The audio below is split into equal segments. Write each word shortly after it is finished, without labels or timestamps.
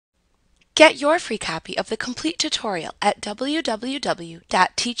Get your free copy of the complete tutorial at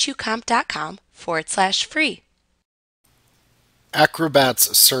www.teachucomp.com/free.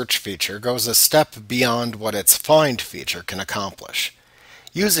 Acrobat's search feature goes a step beyond what its find feature can accomplish.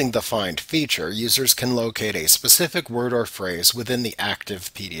 Using the find feature, users can locate a specific word or phrase within the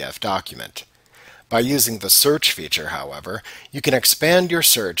active PDF document. By using the search feature, however, you can expand your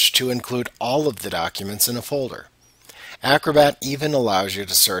search to include all of the documents in a folder. Acrobat even allows you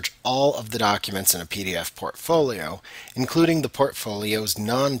to search all of the documents in a PDF portfolio, including the portfolio's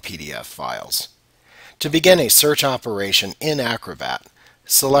non-PDF files. To begin a search operation in Acrobat,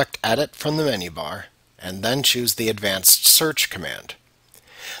 select Edit from the menu bar, and then choose the Advanced Search command.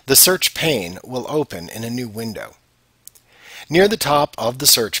 The search pane will open in a new window. Near the top of the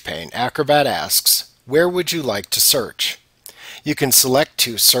search pane, Acrobat asks, "Where would you like to search?" You can select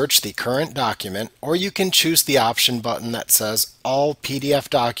to search the current document, or you can choose the option button that says All PDF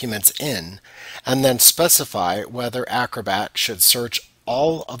Documents In, and then specify whether Acrobat should search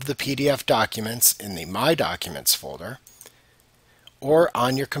all of the PDF documents in the My Documents folder, or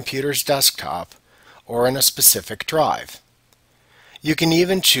on your computer's desktop, or in a specific drive. You can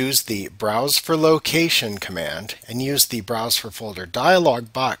even choose the Browse for Location command and use the Browse for Folder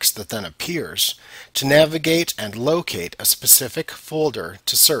dialog box that then appears to navigate and locate a specific folder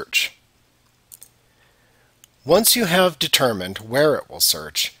to search. Once you have determined where it will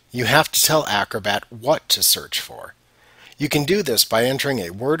search, you have to tell Acrobat what to search for. You can do this by entering a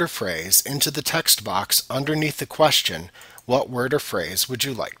word or phrase into the text box underneath the question, "What word or phrase would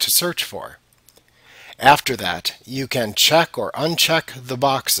you like to search for?" After that, you can check or uncheck the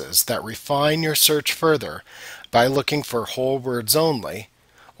boxes that refine your search further by looking for whole words only,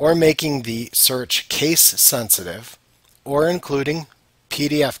 or making the search case sensitive, or including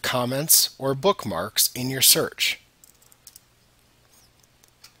PDF comments or bookmarks in your search.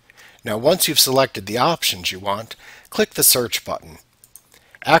 Now, once you've selected the options you want, click the Search button.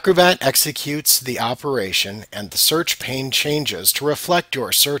 Acrobat executes the operation and the search pane changes to reflect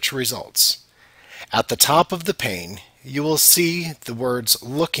your search results. At the top of the pane, you will see the words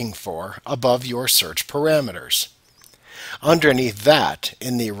 "Looking For" above your search parameters. Underneath that,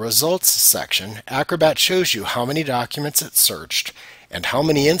 in the Results section, Acrobat shows you how many documents it searched and how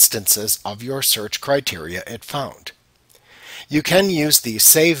many instances of your search criteria it found. You can use the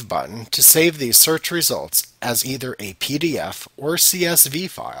Save button to save these search results as either a PDF or CSV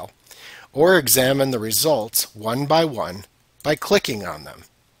file, or examine the results one by clicking on them.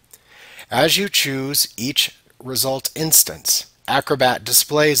 As you choose each result instance, Acrobat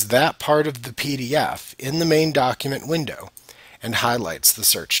displays that part of the PDF in the main document window and highlights the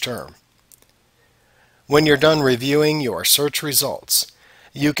search term. When you're done reviewing your search results,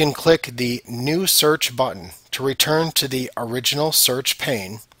 you can click the New Search button to return to the original search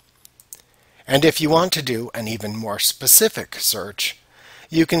pane, and if you want to do an even more specific search,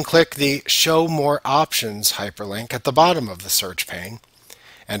 you can click the Show More Options hyperlink at the bottom of the search pane,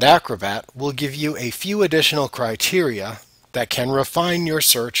 and Acrobat will give you a few additional criteria that can refine your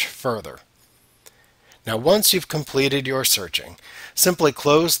search further. Now, once you've completed your searching, simply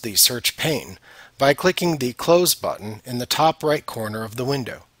close the search pane by clicking the Close button in the top right corner of the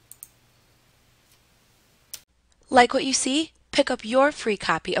window. Like what you see? Pick up your free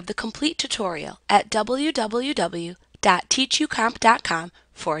copy of the complete tutorial at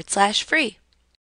www.teachucomp.com/free.